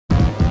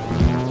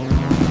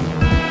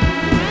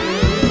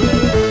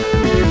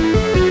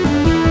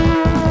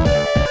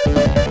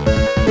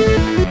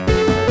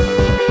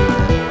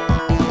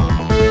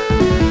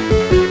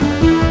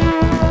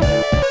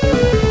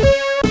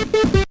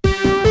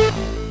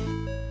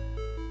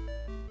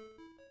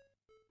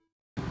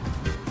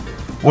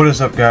What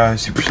is up,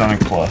 guys? Supersonic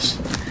Plus.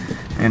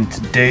 In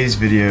today's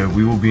video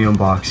we will be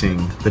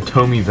unboxing the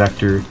TOMY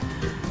Vector.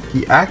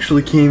 He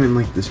actually came in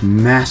like this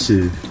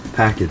massive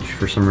package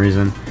for some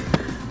reason.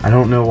 I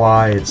don't know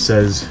why it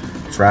says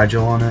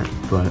fragile on it,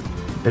 but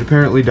it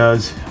apparently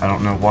does. I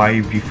don't know why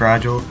you'd be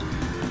fragile.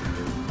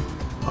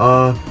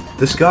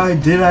 This guy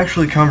did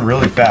actually come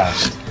really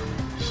fast,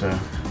 so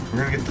we're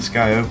gonna get this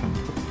guy open.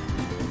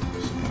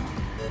 So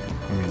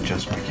let me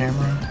adjust my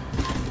camera.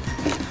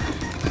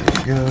 There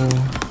we go.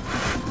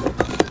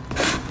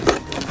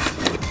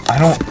 I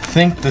don't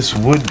think this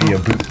would be a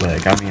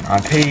bootleg. I mean, I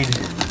paid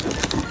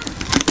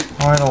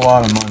quite a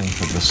lot of money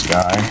for this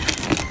guy.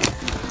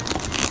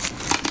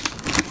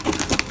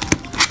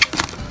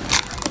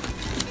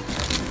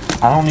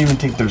 I don't even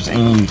think there's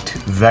any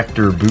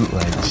Vector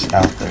bootlegs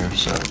out there,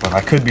 so, but I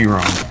could be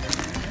wrong.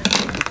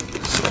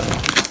 So,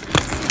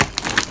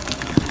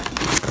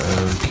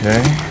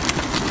 okay.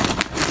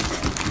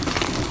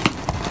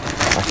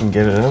 If I can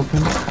get it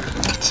open.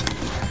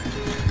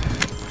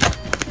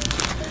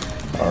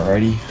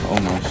 Alrighty,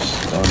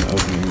 almost done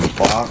opening the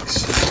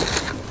box.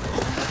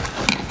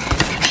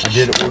 I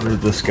did order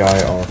this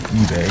guy off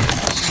eBay.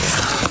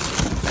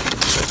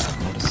 So,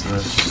 what is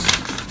this?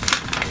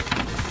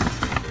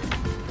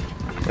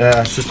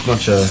 Yeah, it's just a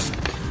bunch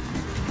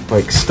of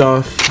like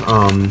stuff.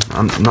 I'm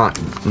not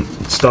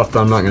stuff that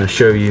I'm not gonna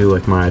show you,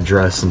 like my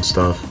address and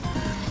stuff.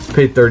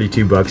 Paid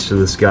 32 bucks for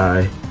this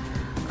guy.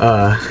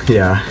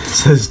 Yeah, it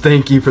says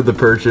thank you for the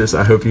purchase.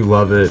 I hope you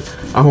love it.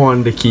 I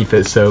wanted to keep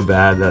it so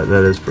bad.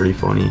 That is pretty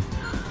funny.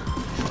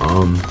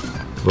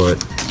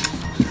 But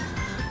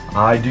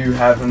I do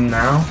have him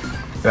now.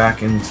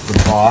 Back into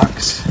the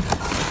box.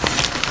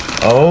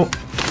 Oh,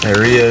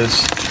 there he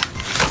is.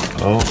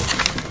 Oh,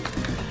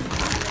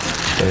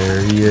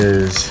 there he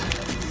is.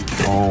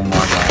 Oh my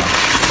gosh.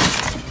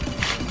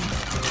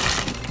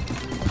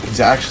 He's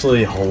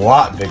actually a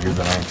lot bigger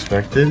than I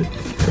expected.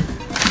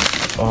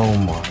 Oh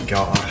my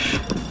gosh.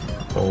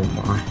 Oh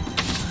my.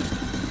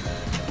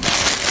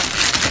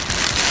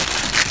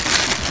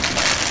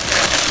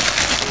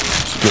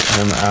 Let's get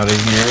him out of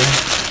here.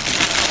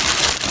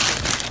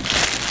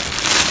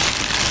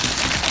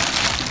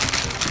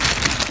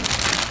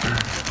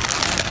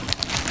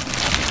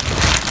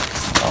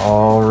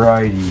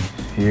 Alrighty.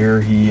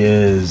 Here he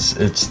is.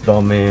 It's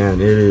the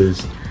man. It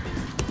is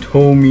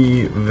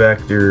TOMY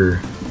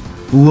Vector.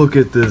 Look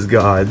at this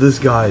guy. This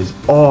guy is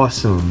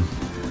awesome.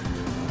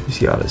 He's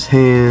got his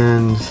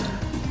hands.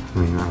 I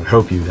mean, I would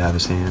hope you'd have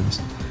his hands.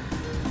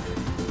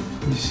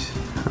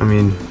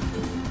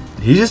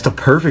 He's just a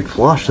perfect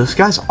plush. This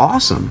guy's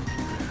awesome.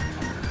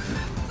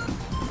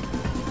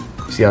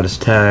 He's got his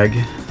tag,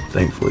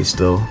 thankfully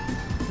still.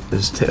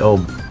 His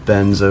tail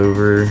bends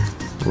over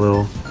a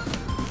little.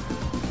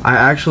 I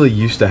actually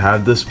used to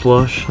have this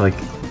plush, like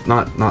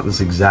not this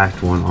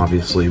exact one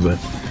obviously, but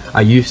I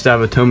used to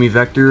have a TOMY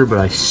Vector, but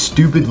I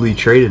stupidly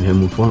traded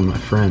him with one of my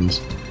friends.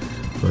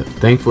 But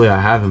thankfully I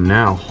have him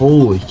now.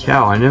 Holy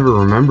cow, I never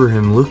remember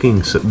him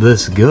looking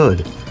this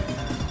good.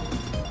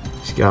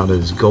 He's got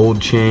his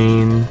gold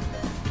chain.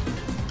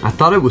 I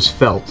thought it was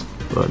felt,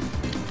 but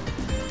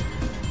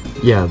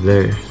yeah,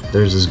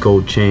 there's his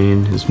gold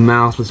chain. His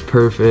mouth is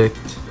perfect.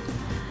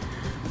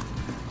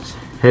 His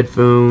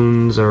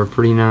headphones are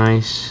pretty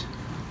nice.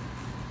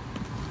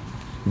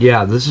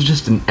 Yeah, this is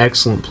just an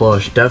excellent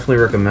plush.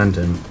 Definitely recommend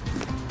him.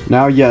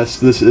 Now, yes,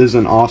 this is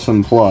an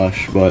awesome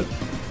plush, but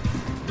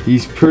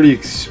he's pretty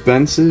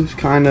expensive,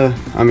 kinda.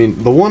 I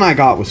mean, the one I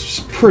got was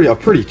a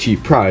pretty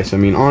cheap price. I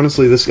mean,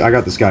 honestly, I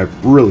got this guy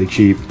really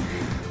cheap.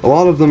 A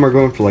lot of them are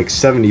going for like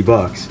 70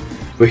 bucks.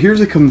 But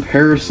here's a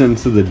comparison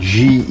to the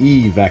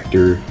GE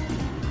Vector.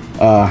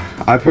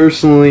 I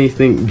personally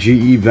think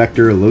GE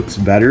Vector looks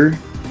better,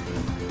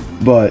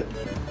 but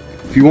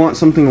if you want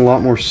something a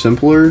lot more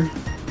simpler,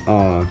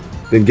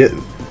 then get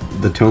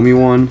the TOMY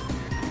one.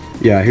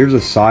 Yeah, here's a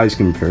size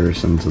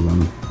comparison to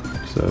them.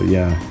 So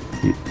yeah.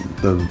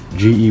 The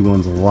GE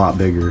one's a lot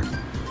bigger.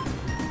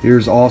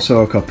 Here's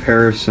also a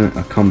comparison,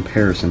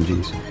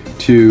 geez,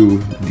 to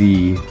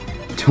the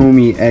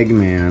TOMY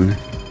Eggman.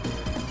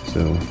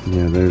 So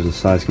yeah, there's a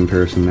size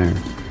comparison there.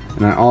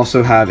 And I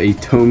also have a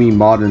TOMY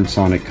Modern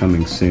Sonic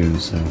coming soon,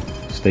 so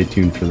stay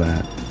tuned for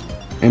that.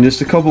 And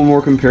just a couple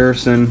more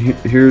comparison.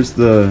 Here's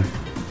the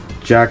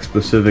Jakks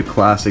Pacific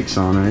Classic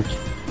Sonic.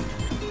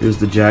 Here's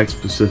the Jakks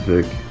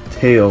Pacific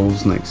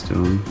Tails next to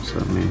him. So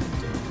I mean,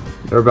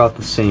 they're about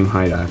the same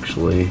height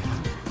actually.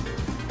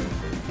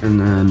 And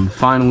then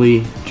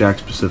finally,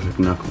 Jakks Pacific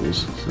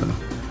Knuckles. So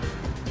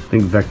I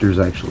think Vector's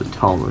actually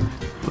taller.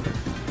 But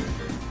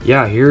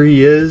yeah, here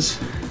he is.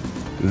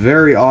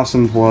 Very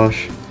awesome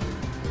plush.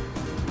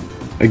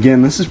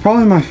 Again, this is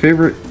probably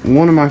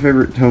one of my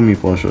favorite TOMY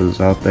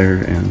plushes out there,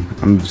 and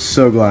I'm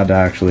so glad to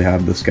actually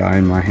have this guy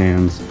in my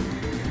hands.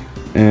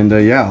 And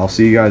yeah, I'll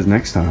see you guys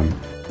next time.